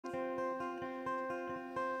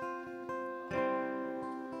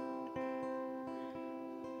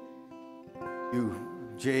You,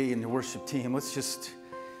 Jay, and the worship team, let's just,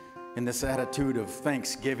 in this attitude of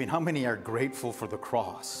thanksgiving, how many are grateful for the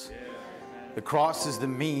cross? The cross is the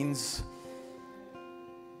means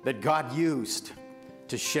that God used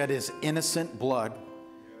to shed his innocent blood,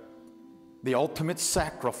 the ultimate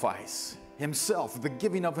sacrifice, himself, the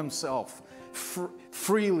giving of himself,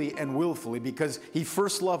 freely and willfully, because he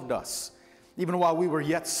first loved us, even while we were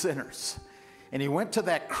yet sinners. And he went to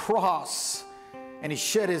that cross and he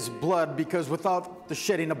shed his blood, because without the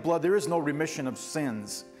shedding of blood, there is no remission of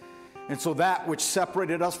sins. And so that which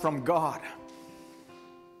separated us from God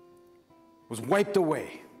was wiped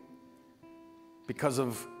away because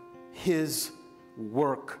of his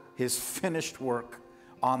work, his finished work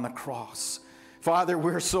on the cross. Father,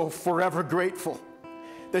 we're so forever grateful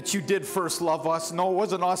that you did first love us. No, it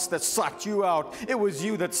wasn't us that sought you out. It was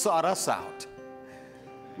you that sought us out.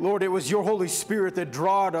 Lord, it was your Holy Spirit that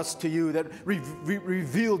drawed us to you, that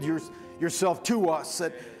revealed yourself to us,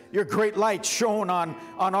 that your great light shone on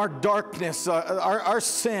our darkness, our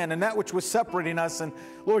sin, and that which was separating us. And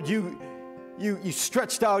Lord, you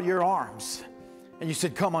stretched out your arms and you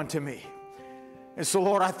said, come unto me. And so,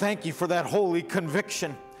 Lord, I thank you for that holy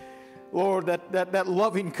conviction, Lord, that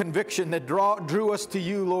loving conviction that drew us to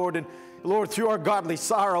you, Lord. And Lord, through our godly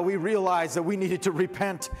sorrow, we realized that we needed to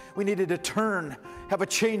repent. We needed to turn, have a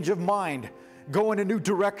change of mind, go in a new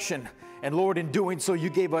direction. And Lord, in doing so,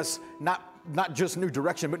 you gave us not just new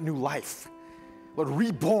direction, but new life. Lord,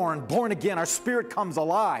 reborn, born again, our spirit comes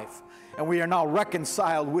alive, and we are now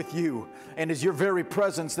reconciled with you. And it's your very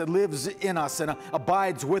presence that lives in us and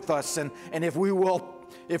abides with us. And if we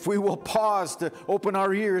will pause to open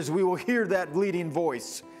our ears, we will hear that leading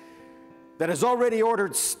voice that has already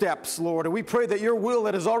ordered steps, Lord. And we pray that your will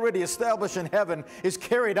that is already established in heaven is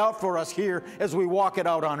carried out for us here as we walk it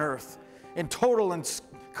out on earth in total and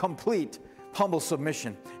complete humble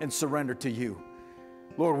submission and surrender to you.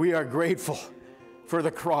 Lord, we are grateful for the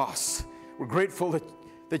cross. We're grateful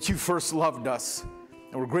that you first loved us.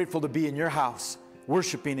 And we're grateful to be in your house,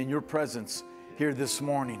 worshiping in your presence here this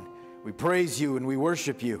morning. We praise you and we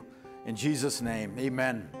worship you. In Jesus' name,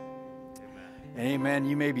 amen. And amen.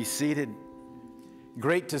 You may be seated.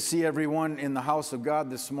 Great to see everyone in the house of God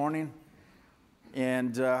this morning.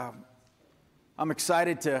 And I'm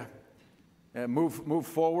excited to move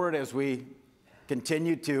forward as we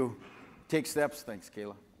continue to take steps, thanks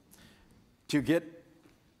Kayla, to get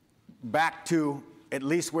back to at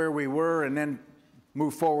least where we were and then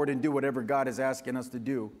move forward and do whatever God is asking us to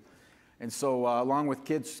do. And so along with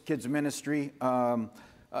kids ministry,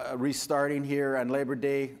 restarting here on Labor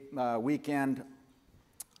Day weekend,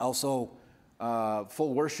 also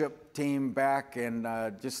full worship team back, and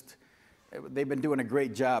they've been doing a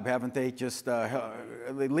great job, haven't they? Just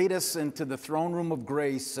they lead us into the throne room of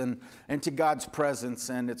grace and into God's presence,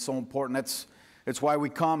 and it's so important. It's why we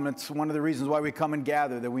come. It's one of the reasons why we come and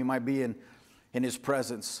gather, that we might be in his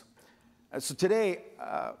presence. So today,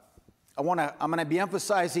 I'm going to be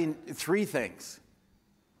emphasizing three things.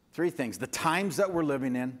 The times that we're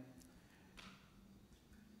living in,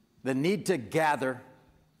 the need to gather,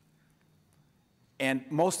 and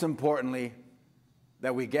most importantly,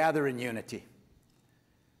 that we gather in unity.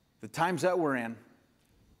 The times that we're in,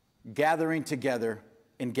 gathering together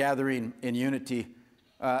and gathering in unity.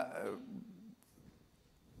 As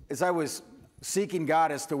I was seeking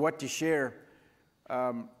God as to what to share,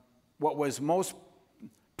 what was most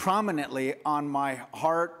prominently on my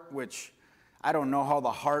heart, which I don't know how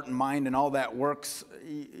the heart and mind and all that works,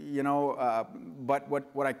 but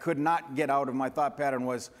what I could not get out of my thought pattern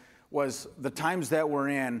was the times that we're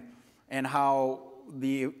in and how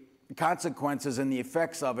the consequences and the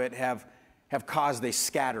effects of it have caused a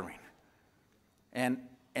scattering. And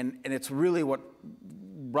it's really what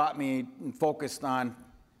brought me focused on,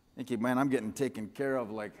 thank you, man, I'm getting taken care of,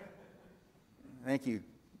 like, thank you,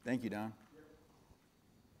 Don.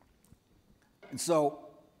 And so,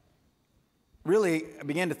 really, I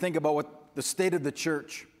began to think about what the state of the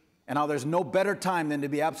church, and how there's no better time than to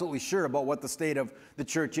be absolutely sure about what the state of the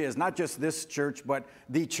church is. Not just this church, but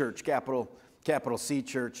the church, capital C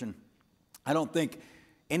church. And I don't think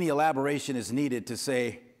any elaboration is needed to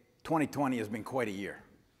say 2020 has been quite a year.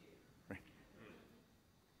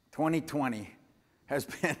 2020 has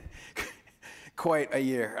been quite a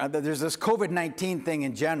year. There's this COVID-19 thing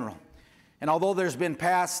in general. And although there's been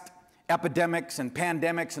past epidemics and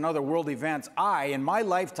pandemics and other world events, in my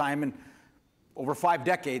lifetime, and over 5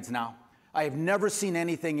 decades now, I have never seen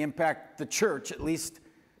anything impact the church, at least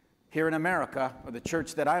here in America, or the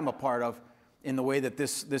church that I'm a part of, in the way that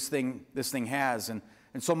this thing has. And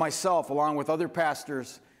so myself, along with other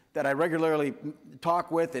pastors that I regularly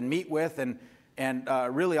talk with and meet with and And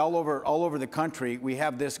really all over the country, we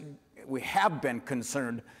have been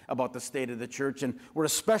concerned about the state of the church, and we're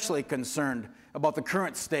especially concerned about the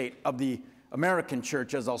current state of the American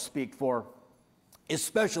church, as I'll speak for,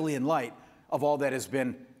 especially in light of all that has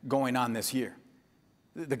been going on this year.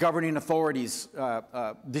 The governing authorities'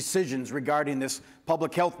 decisions regarding this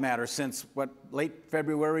public health matter since, late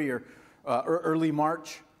February or early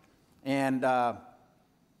March, and I'll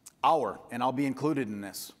be included in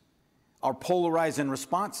this, our polarizing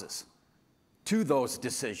responses to those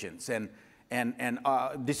decisions and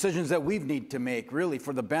decisions that we need to make really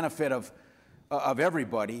for the benefit of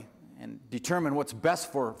everybody and determine what's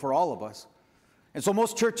best for all of us. And so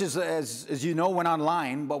most churches, as you know, went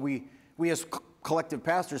online, but we as collective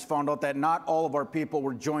pastors found out that not all of our people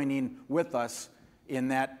were joining with us in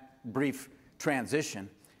that brief transition.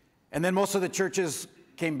 And then most of the churches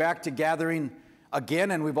came back to gathering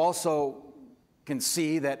again, and we've also can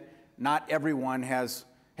see that not everyone has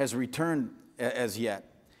returned as yet.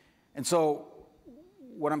 And so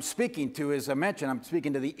what I'm speaking to is, I mentioned, I'm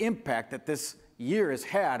speaking to the impact that this year has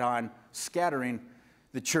had on scattering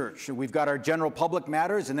the church. We've got our general public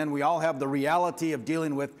matters, and then we all have the reality of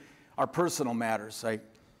dealing with our personal matters. I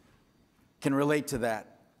can relate to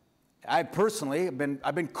that. I personally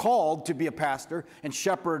have been called to be a pastor and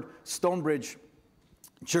shepherd Stonebridge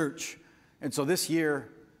Church. And so this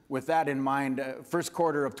year, with that in mind, first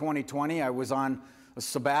quarter of 2020, I was on a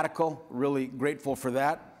sabbatical, really grateful for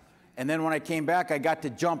that. And then when I came back, I got to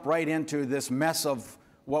jump right into this mess of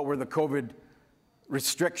what were the COVID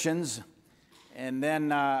restrictions. And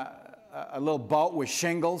then a little bout with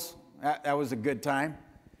shingles. That was a good time.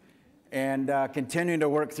 And continuing to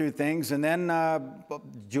work through things. And then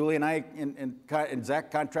Julie and I and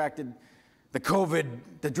Zach contracted the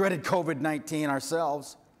dreaded COVID-19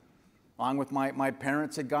 ourselves, along with my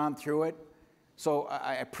parents had gone through it. So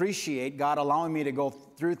I appreciate God allowing me to go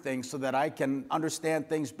through things so that I can understand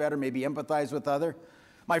things better, maybe empathize with others.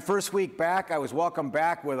 My first week back, I was welcomed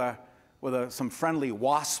back with some friendly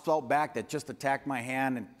wasps out back that just attacked my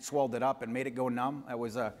hand and swelled it up and made it go numb. That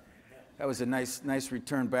was a nice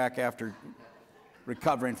return back after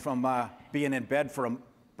recovering from being in bed for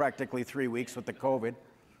practically 3 weeks with the COVID.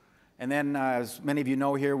 And then, as many of you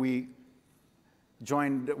know here, we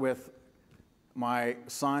joined with my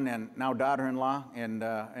son and now daughter-in-law in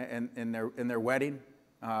their wedding.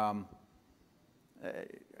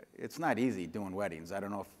 It's not easy doing weddings. I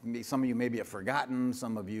don't know if some of you maybe have forgotten,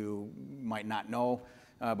 some of you might not know,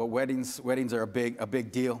 but weddings are a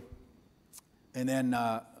big deal. And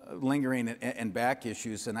then lingering and back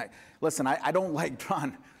issues. And I don't like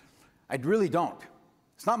drawing. I really don't.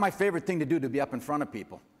 It's not my favorite thing to do, to be up in front of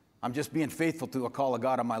people. I'm just being faithful to a call of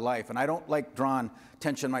God on my life. And I don't like drawing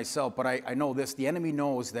tension myself, but I know this. The enemy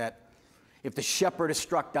knows that if the shepherd is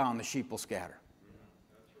struck down, the sheep will scatter.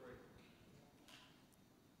 That's right.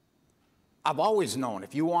 I've always known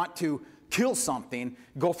if you want to kill something,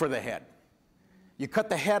 go for the head. You cut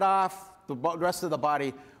the head off, the rest of the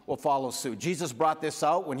body will follow suit. Jesus brought this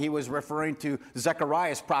out when he was referring to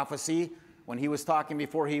Zechariah's prophecy. When he was talking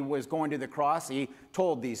before he was going to the cross, he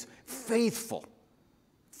told these faithful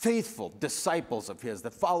disciples of his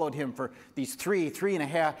that followed him for these three and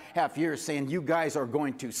a half years, saying, you guys are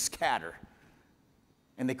going to scatter.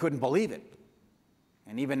 And they couldn't believe it.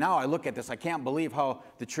 And even now I look at this, I can't believe how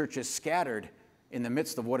the church is scattered in the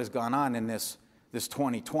midst of what has gone on in this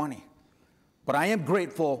 2020. But I am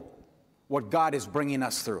grateful what God is bringing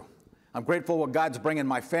us through. I'm grateful what God's bringing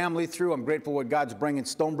my family through. I'm grateful what God's bringing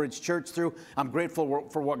Stonebridge Church through. I'm grateful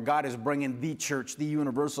for what God is bringing the church, the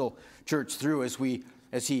universal church, through as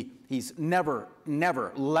he's never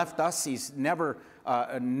left us. He's never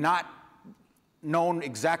not known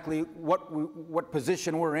exactly what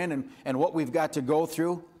position we're in and what we've got to go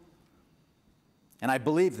through. And I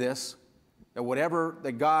believe this, that whatever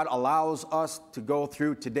that God allows us to go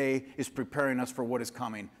through today is preparing us for what is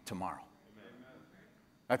coming tomorrow.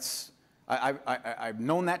 I've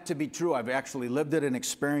known that to be true. I've actually lived it and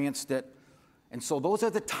experienced it. And so those are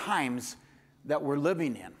the times that we're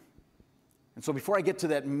living in. And so before I get to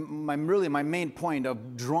that, my main point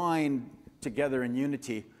of drawing together in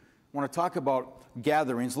unity, I want to talk about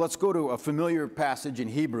gatherings. Let's go to a familiar passage in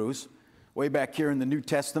Hebrews, way back here in the New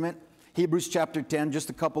Testament. Hebrews chapter 10, just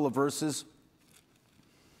a couple of verses.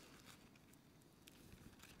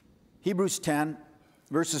 Hebrews 10,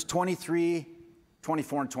 verses 23,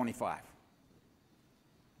 24, and 25.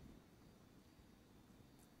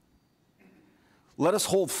 Let us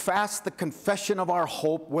hold fast the confession of our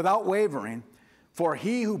hope without wavering, for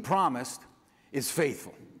he who promised is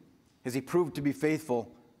faithful. Has he proved to be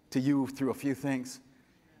faithful to you through a few things?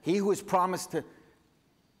 He who has promised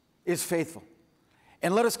is faithful.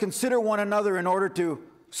 And let us consider one another in order to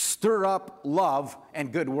stir up love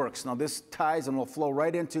and good works. Now this ties and will flow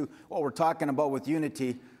right into what we're talking about with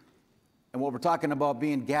unity and what we're talking about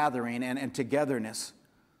being gathering and togetherness.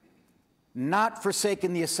 Not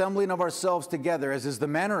forsaking the assembling of ourselves together, as is the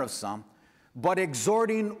manner of some, but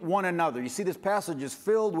exhorting one another. You see, this passage is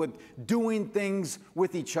filled with doing things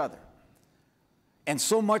with each other. And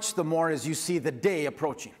so much the more as you see the day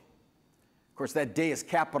approaching. Of course, that day is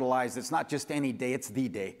capitalized. It's not just any day, it's the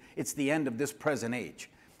day. It's the end of this present age.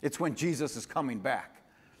 It's when Jesus is coming back.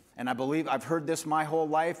 And I believe I've heard this my whole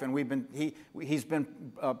life, and he's been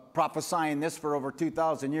prophesying this for over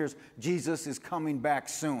 2,000 years. Jesus is coming back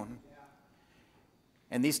soon.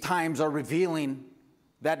 And these times are revealing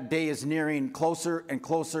that day is nearing closer and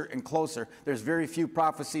closer and closer. There's very few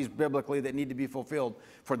prophecies biblically that need to be fulfilled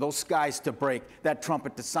for those skies to break, that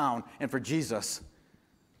trumpet to sound, and for Jesus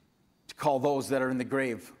to call those that are in the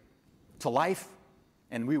grave to life,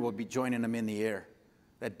 and we will be joining them in the air.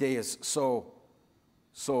 That day is so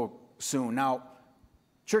soon. Now,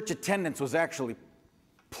 church attendance was actually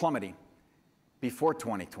plummeting before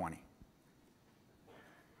 2020.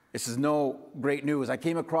 This is no great news. I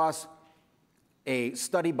came across a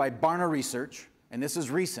study by Barna Research, and this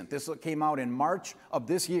is recent. This came out in March of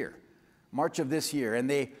this year. And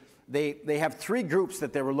they have three groups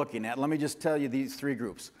that they were looking at. Let me just tell you these three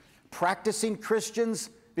groups. Practicing Christians,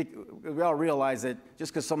 we all realize that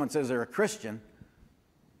just because someone says they're a Christian,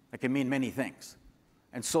 that can mean many things.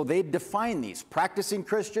 And so they define these: practicing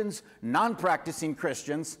Christians, non-practicing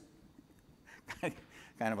Christians. Kind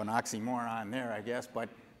of an oxymoron there, I guess, but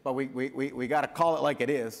we got to call it like it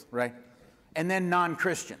is, right? And then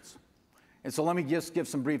non-Christians. And so let me just give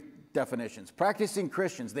some brief definitions. Practicing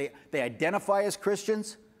Christians, they identify as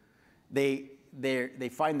Christians. They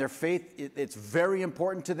find their faith, it's very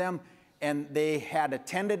important to them, and they had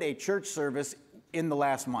attended a church service in the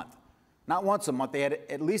last month. Not once a month, they had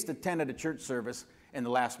at least attended a church service in the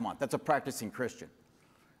last month. That's a practicing Christian.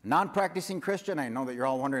 Non-practicing Christian, I know that you're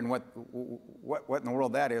all wondering what in the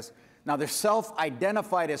world that is. Now, they're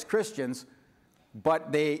self-identified as Christians,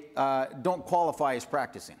 but they don't qualify as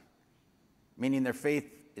practicing, meaning their faith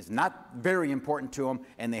is not very important to them,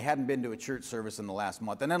 and they hadn't been to a church service in the last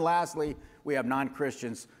month. And then lastly, we have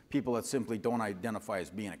non-Christians, people that simply don't identify as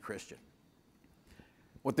being a Christian.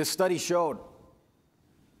 What this study showed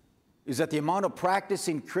is that the amount of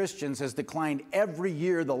practicing Christians has declined every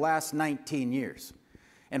year the last 19 years.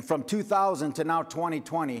 And from 2000 to now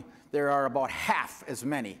 2020, there are about half as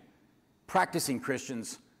many practicing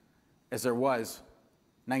Christians as there was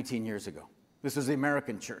 19 years ago. This is the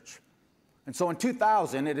American church. And so in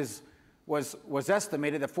 2000, was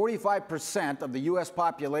estimated that 45% of the U.S.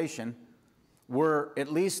 population were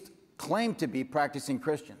at least claimed to be practicing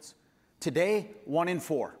Christians. Today, 1 in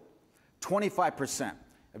 4, 25%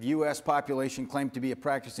 of U.S. population claimed to be a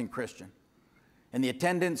practicing Christian. And the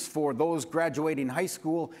attendance for those graduating high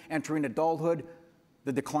school, entering adulthood,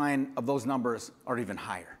 the decline of those numbers are even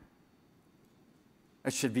higher.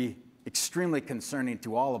 That should be extremely concerning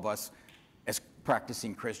to all of us as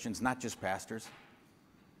practicing Christians, not just pastors.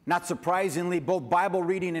 Not surprisingly, both Bible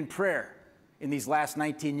reading and prayer in these last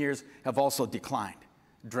 19 years have also declined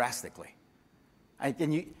drastically.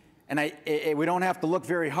 We don't have to look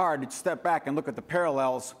very hard to step back and look at the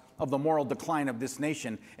parallels of the moral decline of this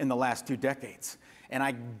nation in the last 2 decades. And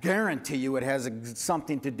I guarantee you it has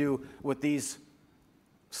something to do with these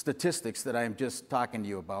statistics that I am just talking to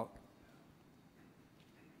you about.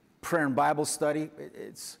 Prayer and Bible study,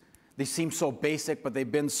 they seem so basic, but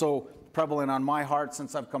they've been so prevalent on my heart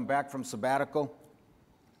since I've come back from sabbatical.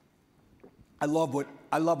 I love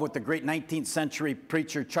what the great 19th century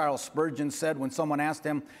preacher Charles Spurgeon said when someone asked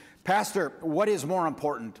him, "Pastor, what is more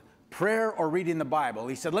important, prayer or reading the Bible?"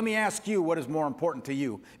 He said, "Let me ask you, what is more important to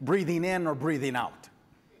you, breathing in or breathing out?"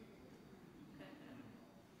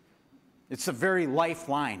 It's a very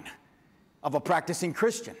lifeline of a practicing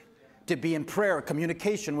Christian, to be in prayer,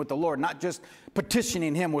 communication with the Lord, not just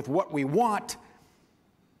petitioning Him with what we want,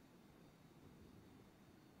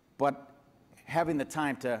 but having the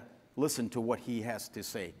time to listen to what He has to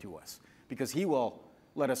say to us, because He will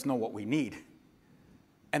let us know what we need,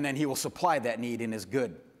 and then He will supply that need in His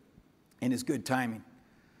good timing.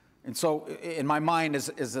 And so in my mind, is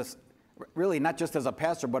this really not just as a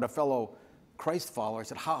pastor, but a fellow Christ follower, I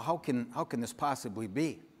said, how can this possibly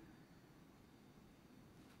be?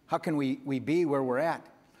 How can we be where we're at?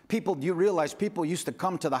 Do you realize people used to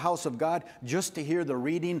come to the house of God just to hear the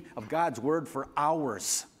reading of God's word for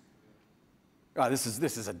hours? Oh,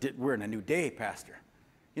 we're in a new day, Pastor.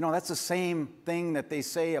 You know, that's the same thing that they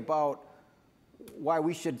say about why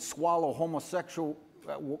we should swallow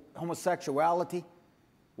homosexuality.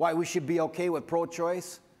 why we should be okay with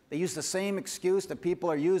pro-choice. They use the same excuse that people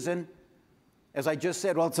are using. As I just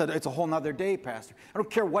said, well, it's a whole nother day, Pastor. I don't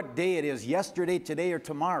care what day it is, yesterday, today, or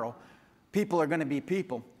tomorrow. People are going to be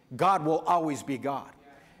people. God will always be God.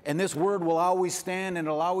 And this word will always stand, and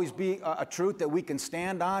it'll always be a truth that we can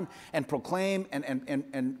stand on and proclaim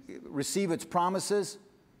and receive its promises.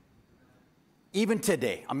 Even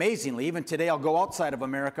today, amazingly, even today, I'll go outside of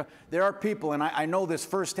America. There are people, and I know this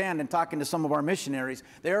firsthand in talking to some of our missionaries,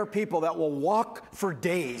 there are people that will walk for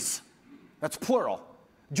days, that's plural,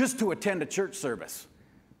 just to attend a church service.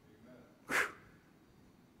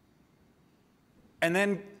 And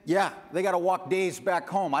then, yeah, they got to walk days back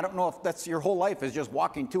home. I don't know if that's your whole life is just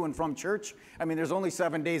walking to and from church. I mean, there's only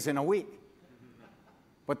 7 days in a week.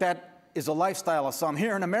 But that is a lifestyle of some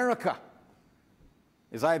here in America.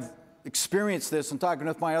 As I've experienced this and talking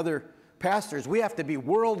with my other pastors, we have to be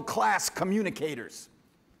world-class communicators.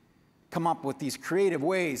 Come up with these creative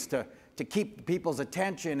ways to keep people's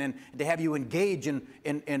attention and to have you engage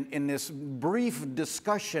in this brief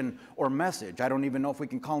discussion or message. I don't even know if we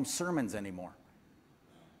can call them sermons anymore.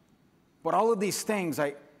 But all of these things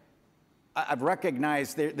I've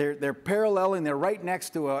recognized they're paralleling, they're right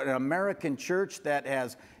next to an American church that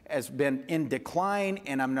has been in decline,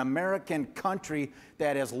 and an American country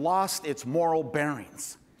that has lost its moral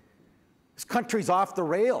bearings. This country's off the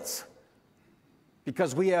rails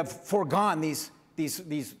because we have foregone these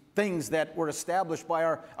things that were established by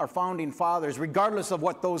our founding fathers, regardless of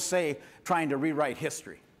what those say, trying to rewrite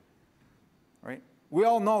history. Right? We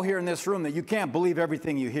all know here in this room that you can't believe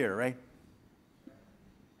everything you hear, right?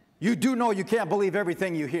 You do know you can't believe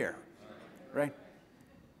everything you hear, right?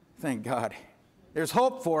 Thank God. There's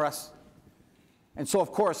hope for us. And so,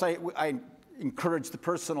 of course, I encourage the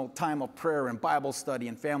personal time of prayer and Bible study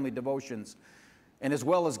and family devotions, and as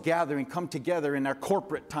well as gathering, come together in our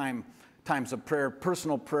corporate times of prayer,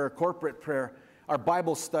 personal prayer, corporate prayer, our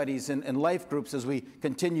Bible studies and life groups as we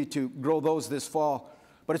continue to grow those this fall.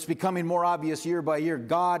 But it's becoming more obvious year by year.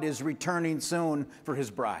 God is returning soon for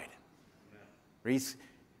his bride.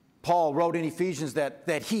 Paul wrote in Ephesians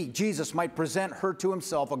that he, Jesus, might present her to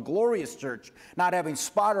himself, a glorious church, not having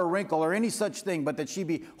spot or wrinkle or any such thing, but that she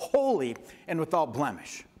be holy and without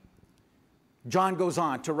blemish. John goes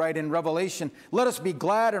on to write in Revelation, let us be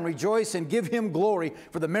glad and rejoice and give him glory,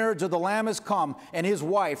 for the marriage of the Lamb has come, and his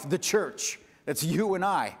wife, the church, that's you and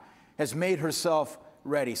I, has made herself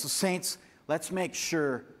ready. So saints, let's make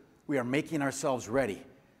sure we are making ourselves ready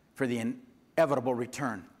for the inevitable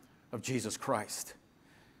return of Jesus Christ.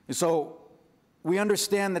 And so we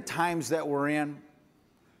understand the times that we're in,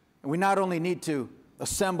 and we not only need to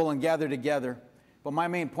assemble and gather together, but my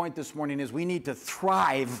main point this morning is we need to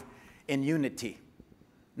thrive in unity.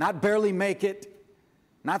 Not barely make it,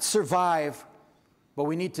 not survive, but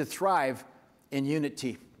we need to thrive in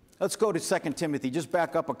unity. Let's go to 2 Timothy. Just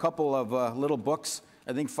back up a couple of little books.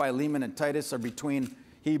 I think Philemon and Titus are between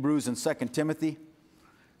Hebrews and 2 Timothy.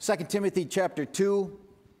 2 Timothy chapter 2.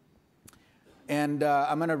 And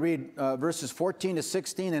I'm going to read verses 14 to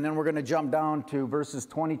 16, and then we're going to jump down to verses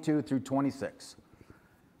 22 through 26.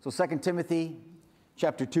 So 2 Timothy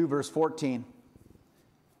chapter 2, verse 14.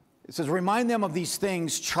 It says, remind them of these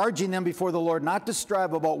things, charging them before the Lord not to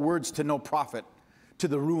strive about words to no profit, to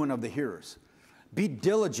the ruin of the hearers. Be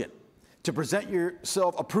diligent to present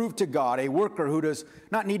yourself approved to God, a worker who does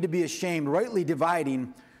not need to be ashamed, rightly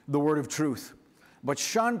dividing the word of truth. But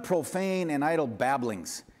shun profane and idle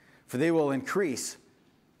babblings, for they will increase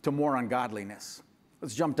to more ungodliness.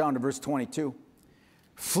 Let's jump down to verse 22.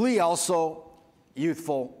 Flee also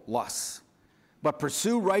youthful lusts, but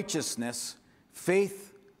pursue righteousness,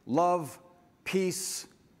 faith, love, peace.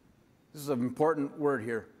 This is an important word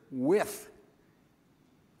here. With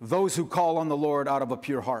those who call on the Lord out of a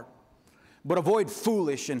pure heart. But avoid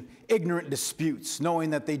foolish and ignorant disputes,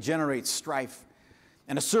 knowing that they generate strife.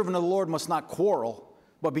 And a servant of the Lord must not quarrel,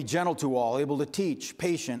 but be gentle to all, able to teach,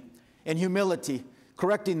 patient, in humility,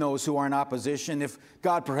 correcting those who are in opposition, if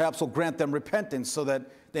God perhaps will grant them repentance so that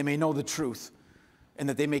they may know the truth, and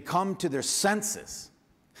that they may come to their senses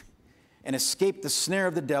and escape the snare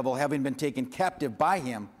of the devil, having been taken captive by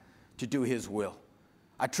him to do his will.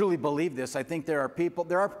 I truly believe this. I think there are people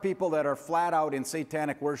that are flat out in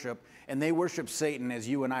satanic worship, and they worship Satan as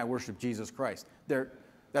you and I worship Jesus Christ.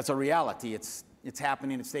 That's a reality. It's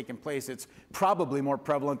happening. It's taking place. It's probably more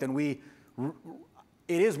prevalent than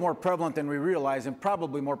it is more prevalent than we realize, and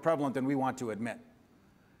probably more prevalent than we want to admit.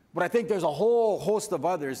 But I think there's a whole host of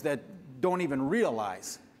others that don't even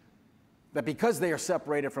realize that because they are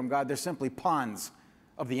separated from God, they're simply pawns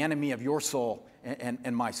of the enemy of your soul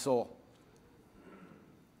and my soul.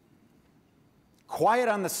 Quiet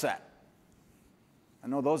on the set. I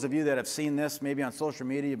know those of you that have seen this, maybe on social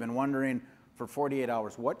media, you've been wondering for 48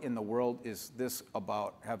 hours, what in the world is this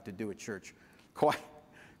about, have to do with church?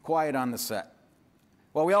 Quiet on the set.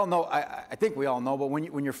 Well, we all know, I think we all know, but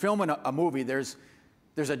when you're filming a movie, there's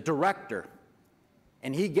a director,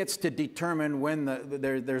 and he gets to determine when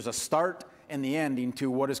there's a start and the ending to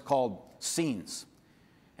what is called scenes.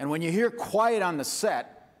 And when you hear quiet on the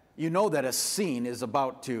set, you know that a scene is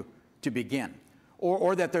about to begin,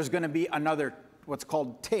 or that there's going to be another, what's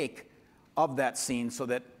called take of that scene so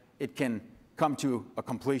that it can come to a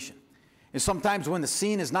completion. And sometimes when the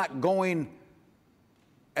scene is not going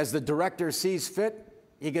as the director sees fit,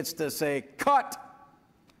 he gets to say, cut!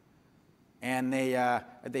 And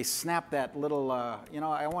they snap that little, I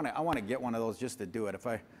want to get one of those just to do it.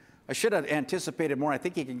 I should have anticipated more. I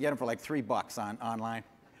think you can get them for like $3 online.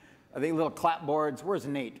 Are they little clapboards? Where's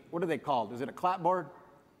Nate? What are they called? Is it a clapboard?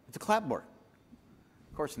 It's a clapboard.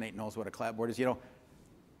 Of course Nate knows what a clapboard is.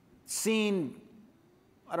 Scene,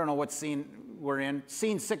 I don't know what scene we're in.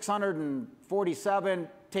 Scene 647,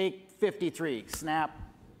 take 53, snap.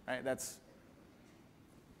 Right? That's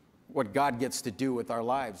what God gets to do with our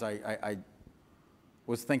lives. I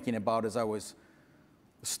was thinking about as I was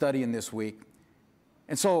studying this week.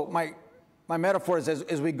 And so my metaphor is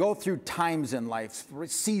as we go through times in life,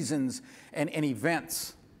 seasons and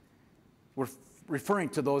events, we're referring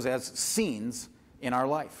to those as scenes in our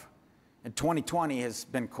life. And 2020 has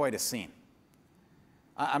been quite a scene.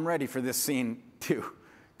 I'm ready for this scene to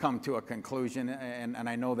come to a conclusion, and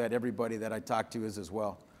I know that everybody that I talk to is as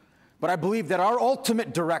well. But I believe that our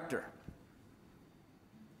ultimate director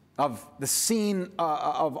of the scene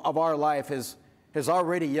of our life has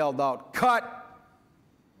already yelled out, cut,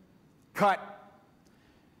 cut.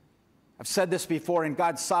 I've said this before, in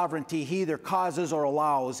God's sovereignty, he either causes or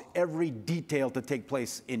allows every detail to take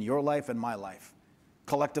place in your life and my life.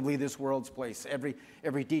 Collectively, this world's place,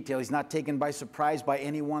 every detail. He's not taken by surprise by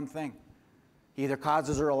any one thing. He either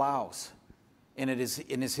causes or allows. And it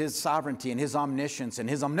is his sovereignty and his omniscience and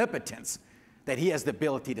his omnipotence that he has the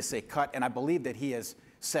ability to say cut. And I believe that he has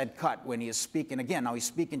said cut when he is speaking. Again, now he's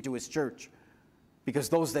speaking to his church. Because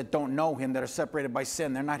those that don't know him, that are separated by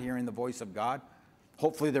sin, they're not hearing the voice of God.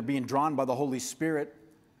 Hopefully they're being drawn by the Holy Spirit,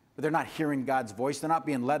 but they're not hearing God's voice. They're not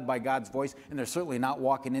being led by God's voice, and they're certainly not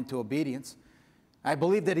walking into obedience. I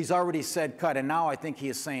believe that he's already said cut, and now I think he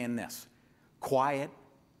is saying this, quiet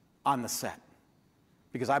on the set.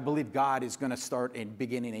 Because I believe God is going to start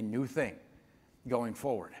beginning a new thing going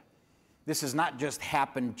forward. This has not just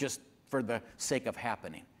happened just for the sake of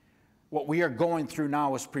happening. What we are going through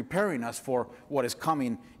now is preparing us for what is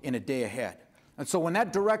coming in a day ahead. And so when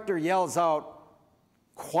that director yells out,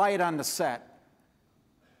 quiet on the set,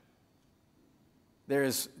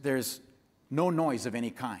 there's no noise of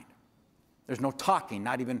any kind. There's no talking,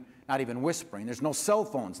 not even whispering. There's no cell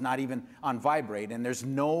phones, not even on vibrate, and there's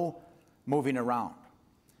no moving around.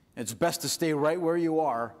 It's best to stay right where you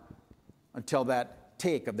are until that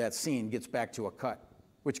take of that scene gets back to a cut,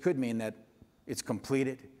 which could mean that it's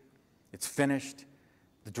completed, it's finished,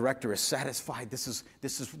 the director is satisfied. This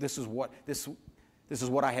is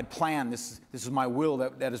what I had planned. This is my will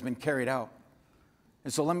that has been carried out.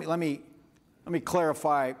 And so let me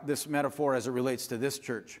clarify this metaphor as it relates to this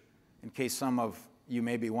church, in case some of you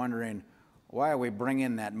may be wondering, why are we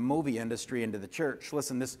bringing that movie industry into the church?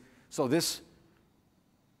 Listen, this is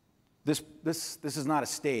not a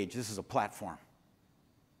stage. This is a platform.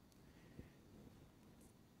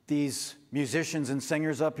 These musicians and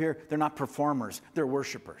singers up here, they're not performers. They're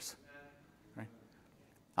worshipers. Right?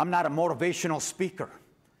 I'm not a motivational speaker.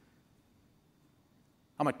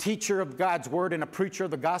 I'm a teacher of God's word and a preacher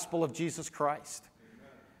of the gospel of Jesus Christ.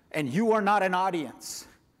 And you are not an audience.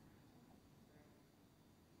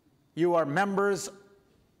 You are members.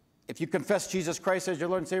 If you confess Jesus Christ as your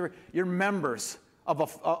Lord and Savior, you're members of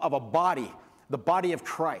a body, the body of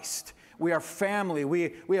Christ. We are family.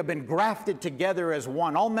 We have been grafted together as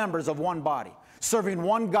one, all members of one body, serving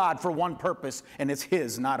one God for one purpose, and it's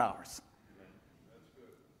his, not ours. That's good.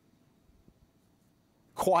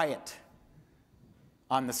 Quiet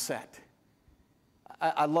on the set.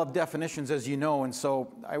 I love definitions, as you know, and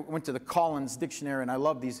so I went to the Collins Dictionary, and I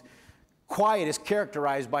love these. Quiet is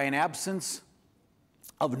characterized by an absence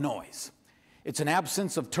of noise. It's an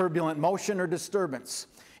absence of turbulent motion or disturbance.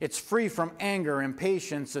 It's free from anger,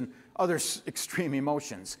 impatience, and other extreme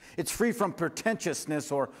emotions. It's free from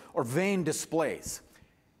pretentiousness or vain displays.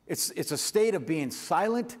 It's a state of being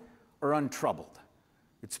silent or untroubled.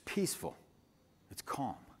 It's peaceful. It's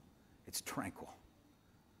calm. It's tranquil.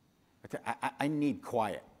 I need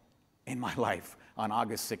quiet in my life on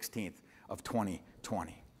August 16th of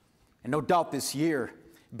 2020. And no doubt this year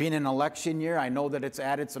Being an election year, I know that it's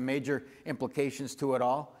added some major implications to it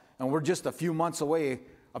all. And we're just a few months away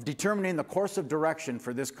of determining the course of direction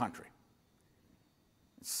for this country.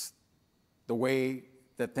 It's the way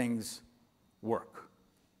that things work.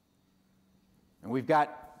 And we've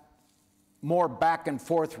got more back and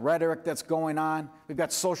forth rhetoric that's going on. We've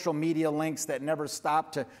got social media links that never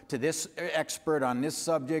stop to this expert on this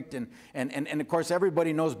subject. And of course,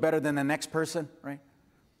 everybody knows better than the next person, right?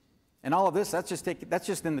 And all of this, that's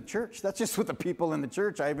just in the church. That's just with the people in the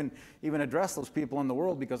church. I haven't even addressed those people in the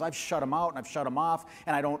world because I've shut them out and I've shut them off,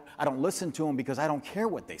 and I don't listen to them because I don't care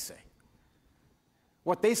what they say.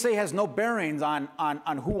 What they say has no bearings on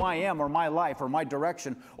who I am or my life or my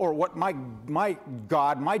direction or what my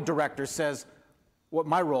God, my director says what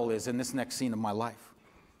my role is in this next scene of my life.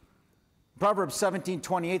 Proverbs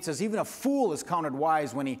 17:28 says, even a fool is counted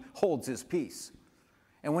wise when he holds his peace.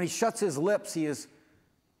 And when he shuts his lips, he's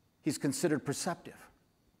considered perceptive.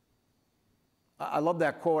 I love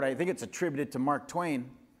that quote. I think it's attributed to Mark Twain.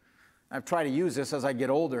 I've tried to use this as I get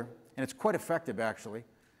older, and it's quite effective, actually.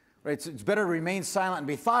 Right? It's better to remain silent and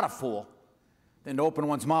be thought a fool than to open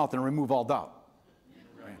one's mouth and remove all doubt.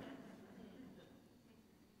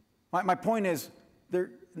 Right? My point is,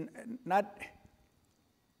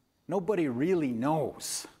 nobody really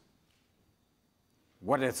knows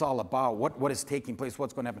what it's all about, what is taking place,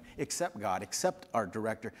 what's going to happen, except God, except our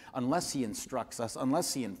director, unless he instructs us,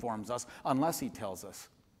 unless he informs us, unless he tells us.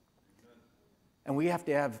 And we have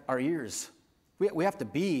to have our ears. We have to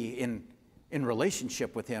be in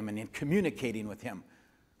relationship with him and in communicating with him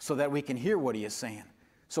so that we can hear what he is saying.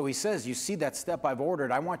 So he says, you see that step I've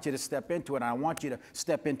ordered, I want you to step into it, and I want you to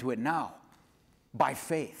step into it now by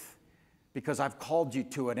faith. Because I've called you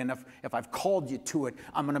to it, and if I've called you to it,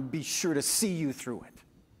 I'm going to be sure to see you through it.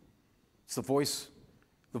 It's the voice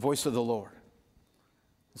of the Lord.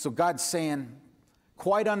 So God's saying,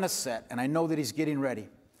 quite on the set, and I know that he's getting ready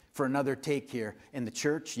for another take here in the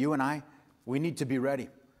church. You and I, we need to be ready.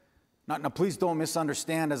 Now, please don't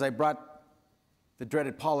misunderstand as I brought the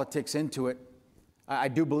dreaded politics into it. I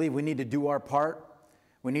do believe we need to do our part.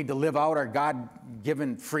 We need to live out our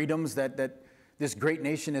God-given freedoms that this great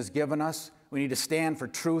nation has given us. We need to stand for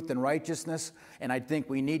truth and righteousness, and I think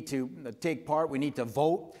we need to take part. We need to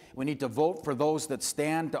vote. We need to vote for those that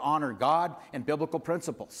stand to honor God and biblical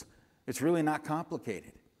principles. It's really not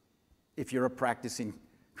complicated if you're a practicing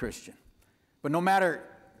Christian. But no matter,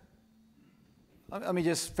 let me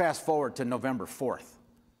just fast forward to November 4th.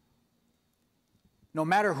 No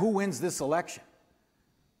matter who wins this election,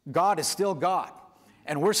 God is still God,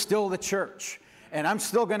 and we're still the church. And I'm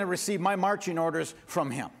still going to receive my marching orders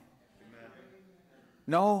from him. Amen.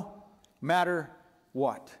 No matter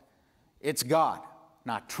what. It's God,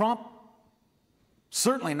 not Trump,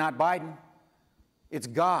 certainly not Biden. It's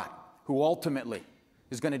God who ultimately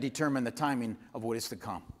is going to determine the timing of what is to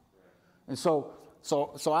come. And so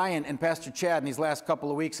I and Pastor Chad in these last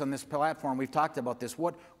couple of weeks on this platform, we've talked about this.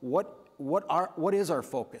 What is our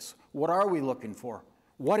focus? What are we looking for?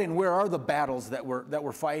 What and where are the battles that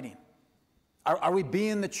we're fighting? Are we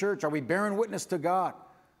being the church? Are we bearing witness to God?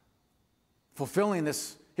 Fulfilling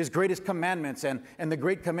his greatest commandments and the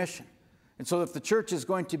Great Commission. And so if the church is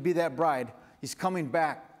going to be that bride, he's coming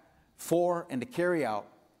back for and to carry out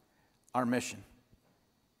our mission.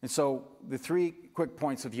 And so the three quick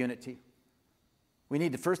points of unity.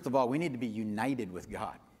 First of all, we need to be united with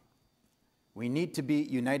God. We need to be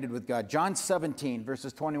united with God. John 17,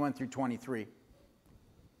 verses 21 through 23.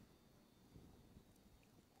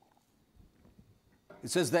 It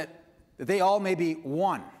says that they all may be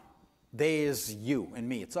one. They is you and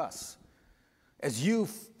me. It's us. As you,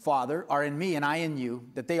 Father, are in me and I in you,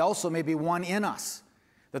 that they also may be one in us,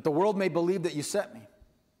 that the world may believe that you sent me.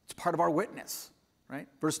 It's part of our witness, right?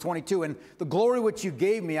 Verse 22, and the glory which you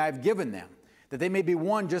gave me I have given them, that they may be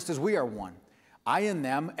one just as we are one. I in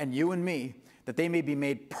them and you in me, that they may be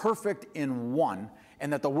made perfect in one,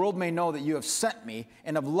 and that the world may know that you have sent me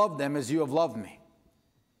and have loved them as you have loved me.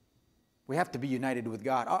 We have to be united with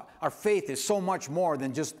God. Our faith is so much more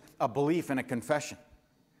than just a belief and a confession.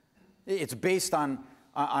 It's based on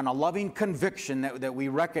a loving conviction that we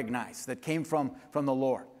recognize that came from the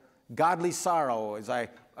Lord. Godly sorrow, as I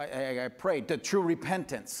prayed, to true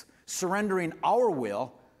repentance, surrendering our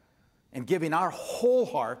will and giving our whole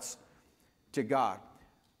hearts to God.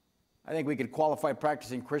 I think we could qualify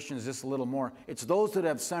practicing Christians just a little more. It's those that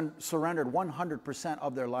have surrendered 100%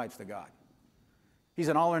 of their lives to God. He's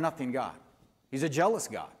an all or nothing God. He's a jealous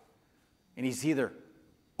God. And he's either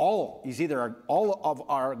all of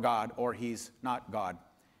our God or he's not God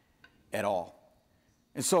at all.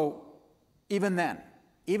 And so even then,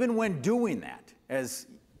 even when doing that, as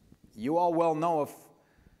you all well know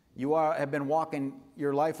you have been walking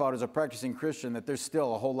your life out as a practicing Christian, that there's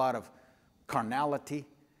still a whole lot of carnality,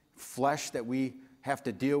 flesh that we have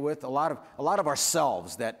to deal with, a lot of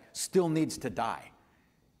ourselves that still needs to die.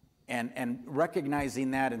 And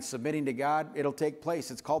recognizing that and submitting to God, it'll take place.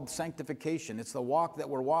 It's called sanctification. It's the walk that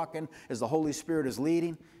we're walking as the Holy Spirit is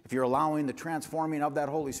leading. If you're allowing the transforming of that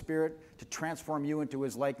Holy Spirit to transform you into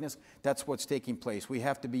His likeness, that's what's taking place. We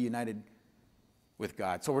have to be united with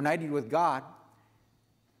God. So we're united with God.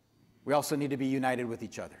 We also need to be united with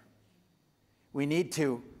each other. We need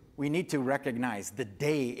to recognize the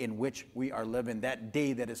day in which we are living, that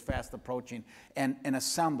day that is fast approaching, and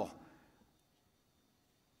assemble.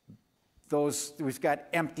 We've got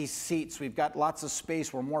empty seats. We've got lots of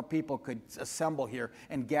space where more people could assemble here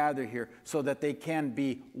and gather here so that they can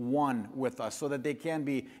be one with us, so that they can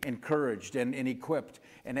be encouraged and equipped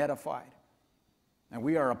and edified. And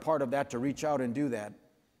we are a part of that to reach out and do that.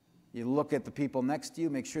 You look at the people next to you,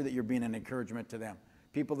 make sure that you're being an encouragement to them.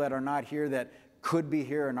 People that are not here, that could be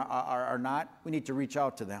here and are not, we need to reach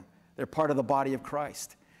out to them. They're part of the body of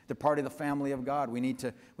Christ. They're part of the family of God. We need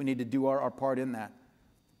to do our part in that.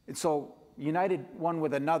 And so, united one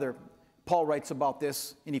with another, Paul writes about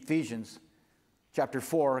this in Ephesians chapter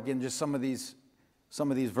 4. Again, just some of these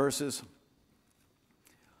verses.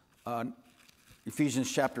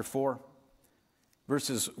 Ephesians chapter 4,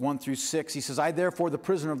 verses 1 through 6. He says, I therefore, the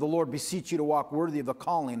prisoner of the Lord, beseech you to walk worthy of the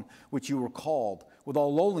calling which you were called, with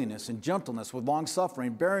all lowliness and gentleness, with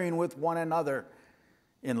long-suffering, bearing with one another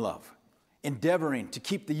in love, endeavoring to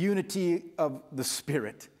keep the unity of the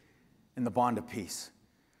Spirit in the bond of peace.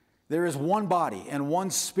 There is one body and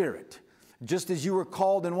one Spirit, just as you were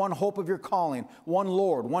called in one hope of your calling, one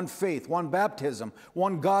Lord, one faith, one baptism,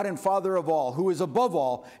 one God and Father of all, who is above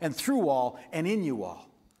all and through all and in you all.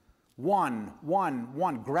 One,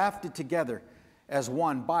 grafted together as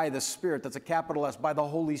one by the Spirit. That's a capital S, by the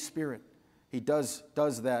Holy Spirit. He does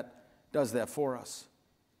that for us.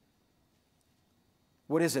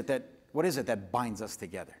 What is it that binds us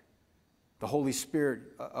together? The Holy Spirit,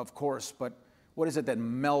 of course, but what is it that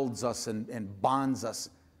melds us and bonds us?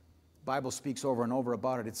 The Bible speaks over and over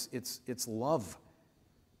about it. It's love.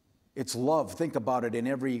 It's love. Think about it in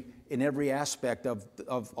every aspect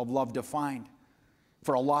of love defined.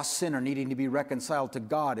 For a lost sinner needing to be reconciled to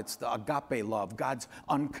God, it's the agape love, God's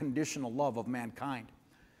unconditional love of mankind.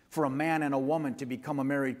 For a man and a woman to become a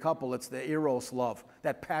married couple, it's the Ariose love,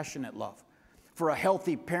 that passionate love. For a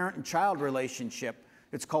healthy parent and child relationship,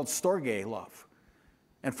 it's called storge love.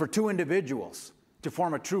 And for two individuals to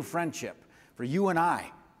form a true friendship, for you and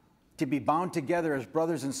I to be bound together as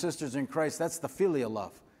brothers and sisters in Christ, that's the philia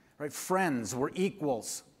love, right? Friends, we're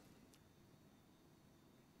equals.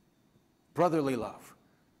 Brotherly love.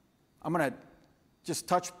 I'm going to just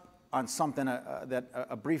touch on something,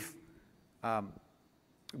 a brief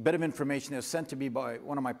bit of information that was sent to me by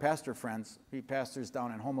one of my pastor friends. He pastors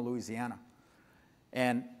down in Houma, Louisiana.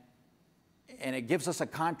 And it gives us a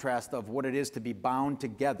contrast of what it is to be bound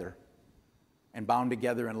together and bound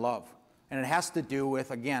together in love. And it has to do with,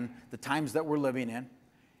 again, the times that we're living in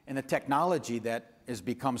and the technology that has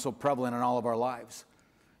become so prevalent in all of our lives.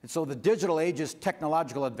 And so the digital age's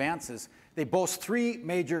technological advances, they boast three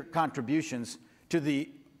major contributions to the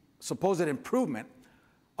supposed improvement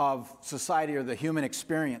of society or the human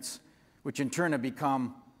experience, which in turn have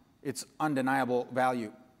become its undeniable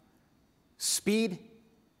value. Speed,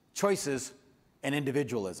 choices, and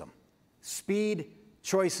individualism. Speed,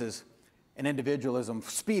 choices, and individualism.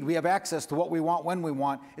 Speed, we have access to what we want when we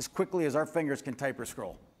want as quickly as our fingers can type or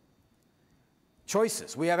scroll.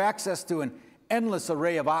 Choices, we have access to an endless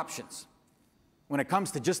array of options when it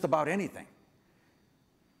comes to just about anything.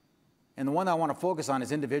 And the one I want to focus on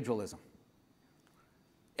is individualism.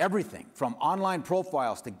 Everything from online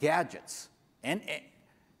profiles to gadgets, and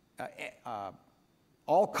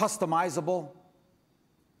all customizable,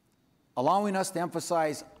 allowing us to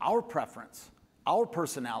emphasize our preference, our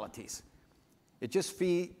personalities. It just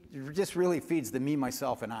really feeds the me,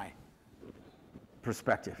 myself, and I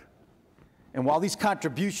perspective. And while these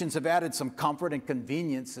contributions have added some comfort and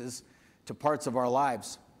conveniences to parts of our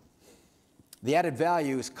lives, the added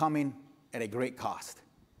value is coming at a great cost.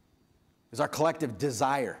 Is our collective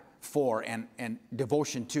desire for and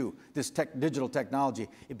devotion to this digital technology,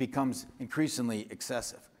 it becomes increasingly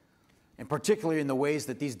excessive. And particularly in the ways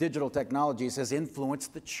that these digital technologies has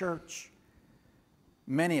influenced the church.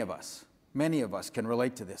 Many of us can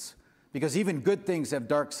relate to this, because even good things have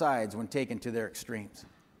dark sides when taken to their extremes.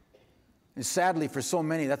 And sadly, for so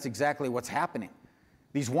many, that's exactly what's happening.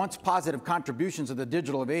 These once positive contributions of the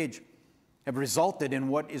digital age have resulted in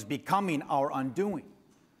what is becoming our undoing.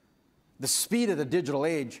 The speed of the digital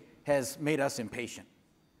age has made us impatient.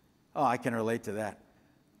 Oh, I can relate to that.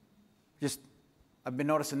 I've been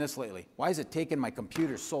noticing this lately. Why is it taking my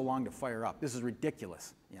computer so long to fire up? This is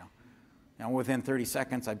ridiculous, And within 30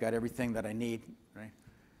 seconds, I've got everything that I need, right?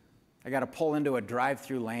 I got to pull into a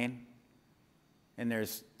drive-through lane, and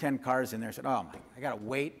there's 10 cars in there. I said, oh, I got to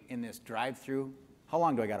wait in this drive-through. How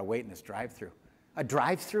long do I got to wait in this drive-through? A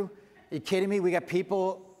drive-through? Are you kidding me? We got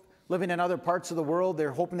people living in other parts of the world.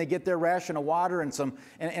 They're hoping they get their ration of water and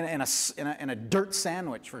a dirt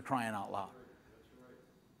sandwich, for crying out loud.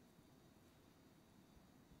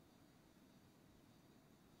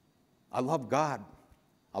 I love God.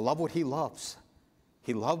 I love what he loves.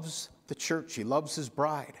 He loves the church. He loves his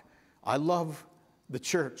bride. I love the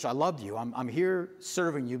church. I love you. I'm here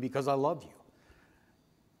serving you because I love you.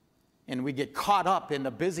 And we get caught up in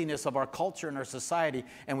the busyness of our culture and our society,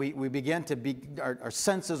 and we begin to be, our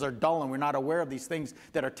senses are dull, and we're not aware of these things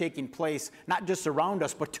that are taking place, not just around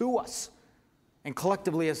us, but to us, and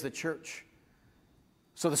collectively as the church.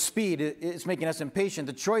 So the speed is making us impatient.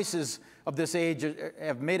 The choices of this age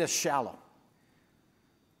have made us shallow.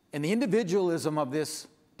 And the individualism of this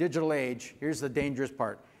digital age, here's the dangerous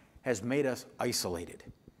part, has made us isolated,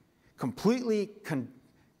 completely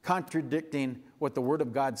contradicting what the Word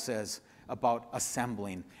of God says about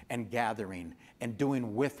assembling and gathering and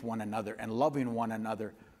doing with one another and loving one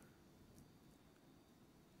another.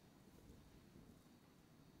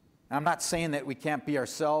 I'm not saying that we can't be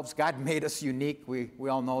ourselves. God made us unique. We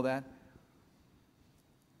all know that.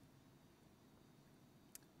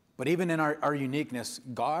 But even in our uniqueness,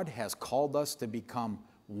 God has called us to become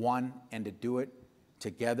one and to do it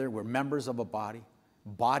together. We're members of a body,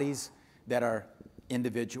 bodies that are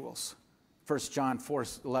individuals. 1 John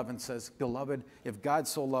 4:11 says, beloved, if God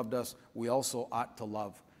so loved us, we also ought to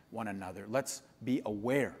love one another. Let's be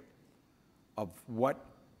aware of what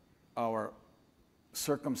our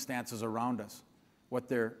circumstances around us, what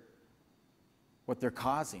they're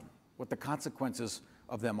causing, what the consequences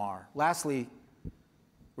of them are. Lastly,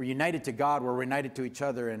 we're united to God, we're united to each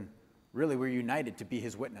other, and really we're united to be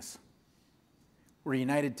his witness. We're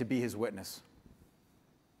united to be his witness.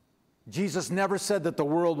 Jesus never said that the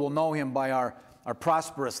world will know him by our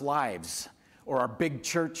prosperous lives or our big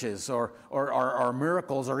churches or our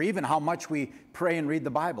miracles or even how much we pray and read the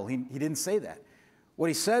Bible. He didn't say that. What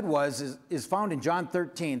he said is found in John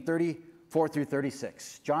 13, 34 through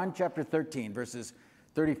 36. John chapter 13, verses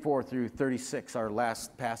 34 through 36, our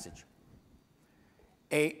last passage.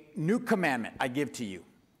 A new commandment I give to you,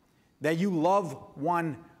 that you love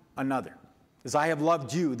one another, as I have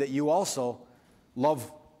loved you, that you also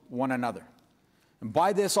love one another. And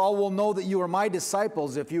by this all will know that you are my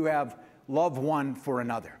disciples if you have love one for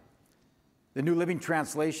another. The New Living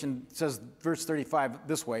Translation says, verse 35,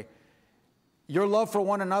 this way, your love for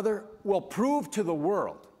one another will prove to the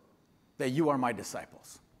world that you are my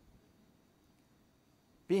disciples.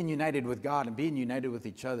 Being united with God and being united with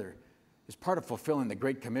each other is part of fulfilling the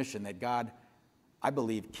Great Commission that God, I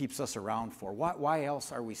believe, keeps us around for. Why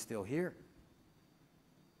else are we still here?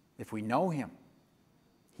 If we know him,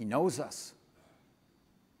 he knows us.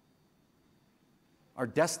 Our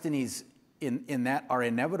destinies in that are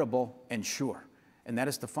inevitable and sure, and that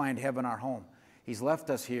is to find heaven our home. He's left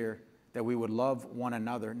us here that we would love one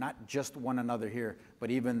another, not just one another here,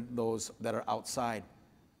 but even those that are outside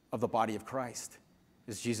of the body of Christ.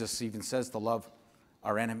 As Jesus even says, to love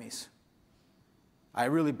our enemies. I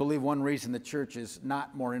really believe one reason the church is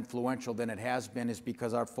not more influential than it has been is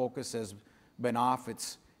because our focus has been off.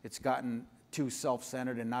 It's gotten too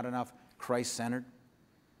self-centered and not enough Christ-centered.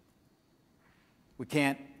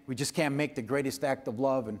 We just can't make the greatest act of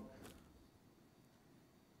love and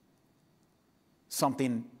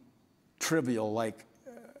something trivial like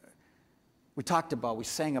we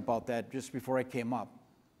sang about that just before I came up.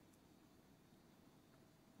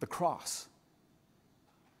 The cross.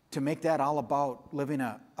 To make that all about living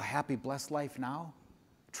a happy, blessed life now,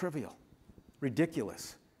 trivial,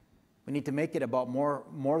 ridiculous. We need to make it about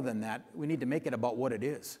more than that. We need to make it about what it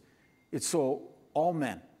is. It's so all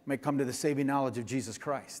men may come to the saving knowledge of Jesus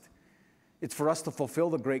Christ. It's for us to fulfill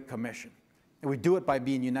the Great Commission. And we do it by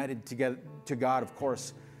being united together to God, of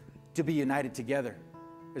course, to be united together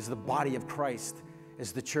as the body of Christ,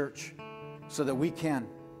 as the church, so that we can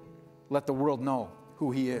let the world know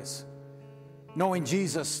who he is. Knowing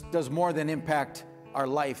Jesus does more than impact our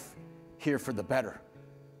life here for the better.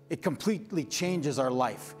 It completely changes our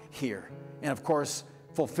life here, and of course,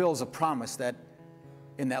 fulfills a promise that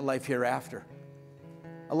in that life hereafter.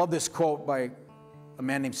 I love this quote by a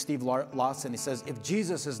man named Steve Lawson. He says, if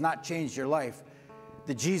Jesus has not changed your life,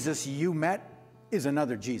 the Jesus you met is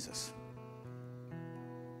another Jesus.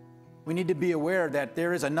 We need to be aware that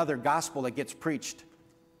there is another gospel that gets preached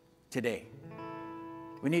today.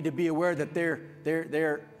 We need to be aware that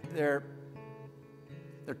they're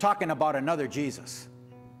talking about another Jesus.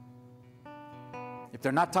 If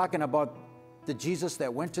they're not talking about the Jesus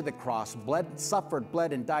that went to the cross, suffered,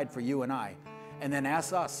 bled, and died for you and I, and then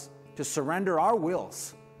asked us to surrender our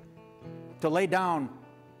wills, to lay down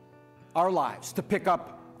our lives, to pick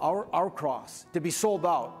up our cross, to be sold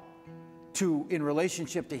out in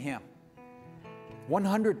relationship to Him.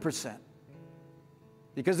 100%.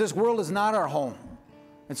 Because this world is not our home.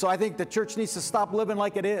 And so I think the church needs to stop living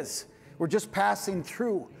like it is. We're just passing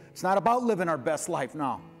through. It's not about living our best life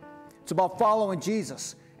now. It's about following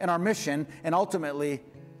Jesus and our mission, and ultimately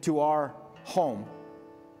to our home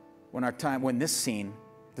when this scene,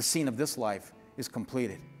 the scene of this life, is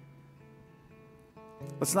completed.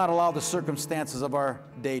 Let's not allow the circumstances of our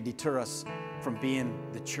day deter us from being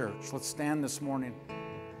the church. Let's stand this morning.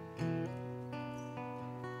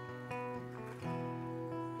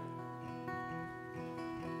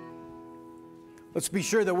 Let's be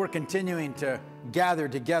sure that we're continuing to gather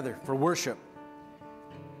together for worship.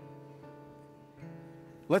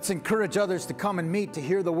 Let's encourage others to come and meet, to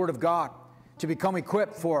hear the Word of God, to become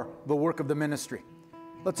equipped for the work of the ministry.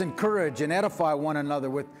 Let's encourage and edify one another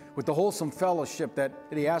with the wholesome fellowship that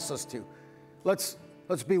He asks us to. Let's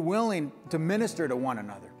be willing to minister to one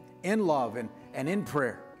another in love and in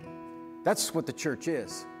prayer. That's what the church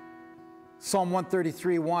is. Psalm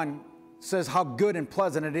 133:1 says how good and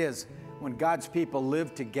pleasant it is when God's people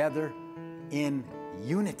live together in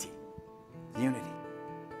unity. Unity.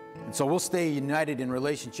 And so we'll stay united in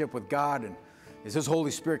relationship with God, and as His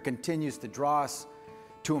Holy Spirit continues to draw us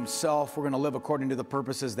to Himself, we're going to live according to the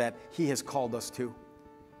purposes that He has called us to.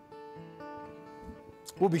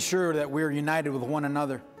 We'll be sure that we're united with one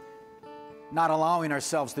another, not allowing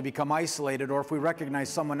ourselves to become isolated, or if we recognize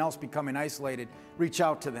someone else becoming isolated, reach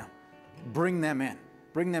out to them. Bring them in.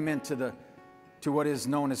 Bring them into to what is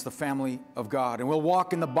known as the family of God. And we'll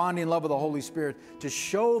walk in the bonding love of the Holy Spirit to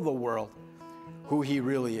show the world who He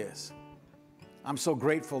really is. I'm so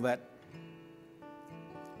grateful that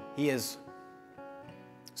He has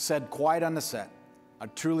said quiet on the set. I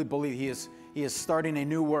truly believe He is starting a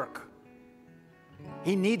new work.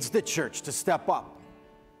 He needs the church to step up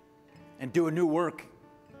and do a new work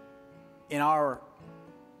in our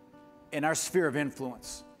sphere of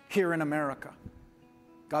influence here in America.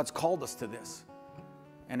 God's called us to this.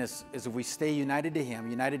 And as if we stay united to Him,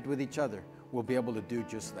 united with each other, we'll be able to do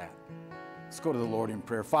just that. Let's go to the Lord in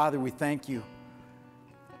prayer. Father, we thank You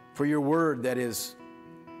for Your word that is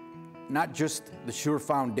not just the sure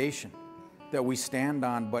foundation that we stand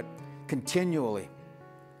on, but continually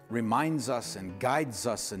reminds us and guides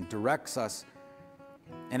us and directs us.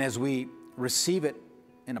 And as we receive it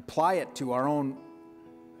and apply it to our own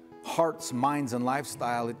hearts, minds, and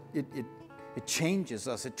lifestyle, it changes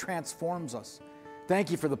us. It transforms us.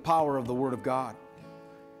 Thank You for the power of the Word of God.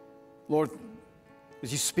 Lord,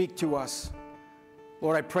 as You speak to us,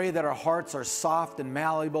 Lord, I pray that our hearts are soft and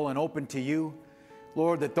malleable and open to You.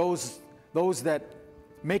 Lord, that those that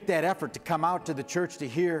make that effort to come out to the church to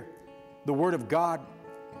hear the Word of God,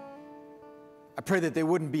 I pray that they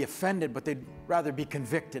wouldn't be offended, but they'd rather be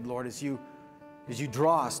convicted, Lord, as you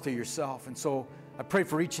draw us to Yourself. And so I pray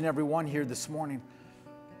for each and every one here this morning.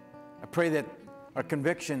 I pray that our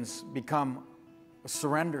convictions become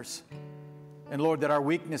surrenders. And Lord, that our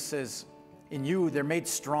weaknesses in You, they're made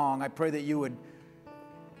strong. I pray that You would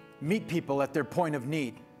meet people at their point of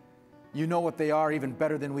need. You know what they are even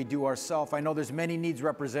better than we do ourselves. I know there's many needs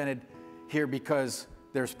represented here because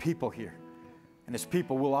there's people here. And as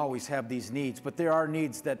people, we'll always have these needs. But there are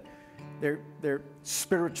needs that they're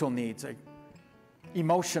spiritual needs, like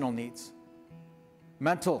emotional needs,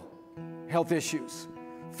 mental health issues,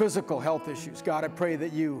 physical health issues. God, I pray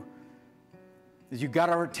that You got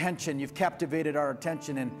our attention. You've captivated our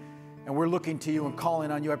attention, and we're looking to You and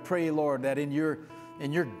calling on You. I pray, Lord, that in Your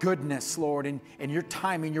goodness, Lord, in Your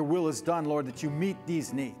timing, Your will is done, Lord, that You meet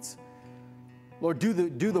these needs. Lord, do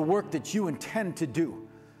the work that You intend to do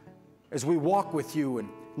as we walk with You and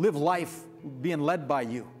live life being led by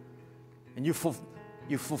You. And You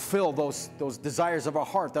fulfill those desires of our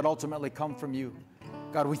heart that ultimately come from You.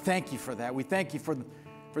 God, we thank You for that. We thank You for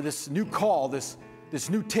this new call, this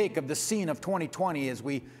new take of the scene of 2020 as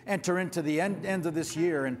we enter into the end of this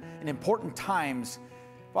year and in important times.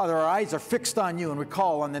 Father, our eyes are fixed on You, and we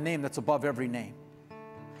call on the name that's above every name.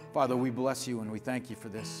 Father, we bless You and we thank You for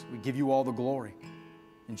this. We give You all the glory.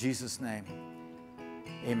 In Jesus' name,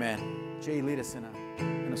 amen. Jay, lead us in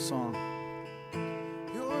a song.